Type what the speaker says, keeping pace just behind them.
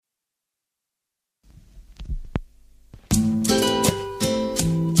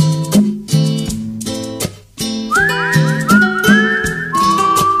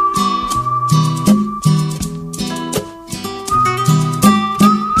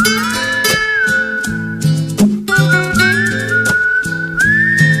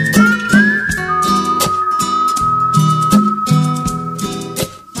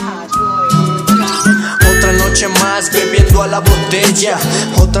a la botella.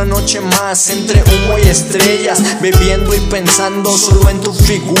 Otra noche más entre humo y estrellas, bebiendo y pensando solo en tu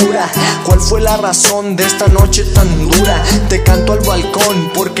figura. ¿Cuál fue la razón de esta noche tan dura? Te canto al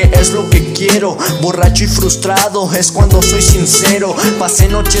balcón porque es lo que quiero. Borracho y frustrado es cuando soy sincero. Pasé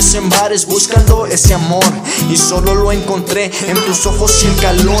noches en bares buscando ese amor y solo lo encontré en tus ojos y el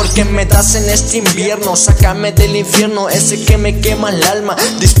calor que me das en este invierno. Sácame del infierno, ese que me quema el alma.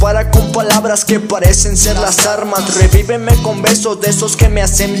 Dispara con palabras que parecen ser las armas. Revíveme con besos de esos que me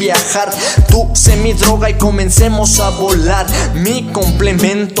hacen viajar. Tú sé mi droga y comencemos a volar. Mi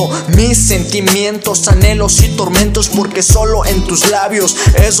complemento, mis sentimientos, anhelos y tormentos, porque solo en tus labios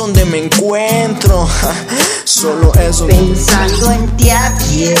es donde me encuentro. Solo es donde pensando en ti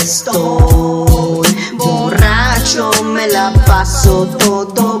aquí estoy. Borracho me la paso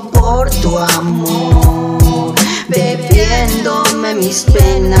todo por tu amor. Bebiéndome mis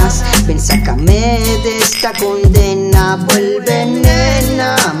penas, ven sácame de esta condena. Vuelve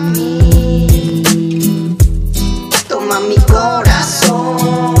nena a mí, toma mi corazón.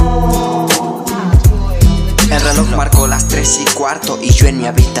 El reloj marcó las 3:15 y yo en mi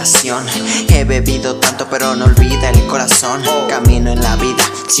habitación. He bebido tanto pero no olvida el corazón. Camino en la vida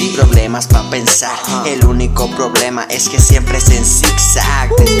sin problemas pa' pensar. El único problema es que siempre es en zigzag.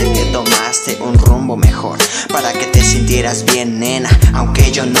 Desde que tomaste un rumbo mejor para que te sintieras bien, nena.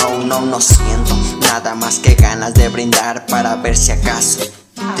 Aunque yo no siento nada más que ganas de brindar para ver si acaso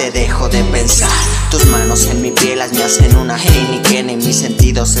te dejo de pensar. Tus manos en mi piel me hacen una Heineken y mis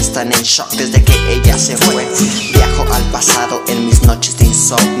sentidos están en shock desde que ella se fue. Viajo al pasado en mis noches de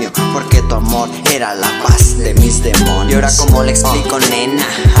insomnio, porque tu amor era la paz de mis demonios. Y ahora como le explico, nena,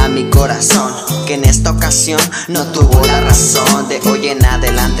 a mi corazón que en esta ocasión no tuvo la razón. De hoy en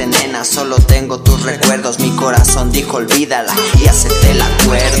adelante, nena, solo tengo tus recuerdos. Mi corazón dijo olvídala y acepté el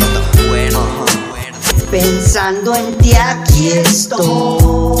acuerdo. Pensando en ti aquí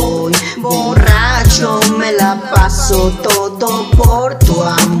estoy. Borracho me la paso todo por tu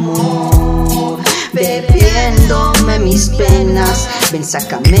amor. Bebiéndome mis penas, ven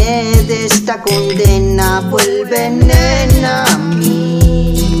sácame de esta condena. Vuelve nena a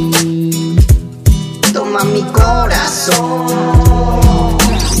mí, toma mi corazón.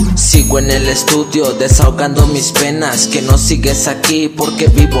 Sigo en el estudio desahogando mis penas. Que no sigues aquí porque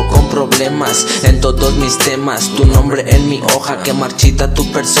vivo con problemas. En todos mis temas, tu nombre en mi hoja. Que marchita tu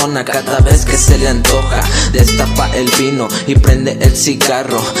persona cada vez que se le antoja. Destapa el vino y prende el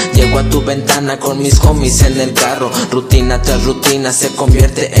cigarro. Llego a tu ventana con mis homies en el carro. Rutina tras rutina se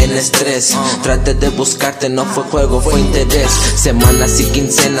convierte en estrés. Traté de buscarte, no fue juego, fue interés. Semanas y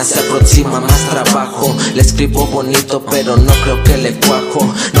quincenas, se aproxima más trabajo. Le escribo bonito pero no creo que le cuajo.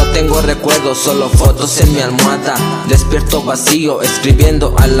 No tengo recuerdos, solo fotos en mi almohada. Despierto vacío,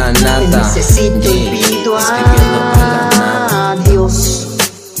 escribiendo a la nada. Te necesito y pido a Dios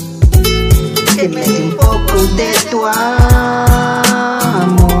que me dé un poco de tu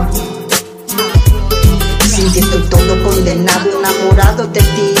amor. Sin que estoy todo condenado, enamorado de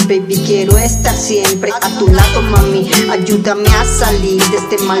ti, baby, quiero estar siempre a tu lado, mami. Ayúdame a salir de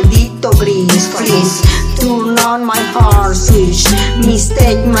este maldito gris. Please, turn on my heart switch,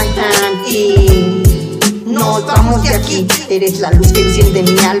 mistake my hand y nos vamos de aquí. Eres la luz que enciende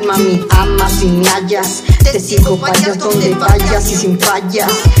mi alma, me amas y me hallas. Te sigo vayas donde vayas y sin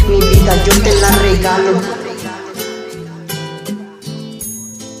fallas. Mi vida yo te la regalo,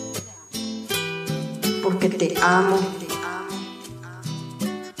 porque te amo.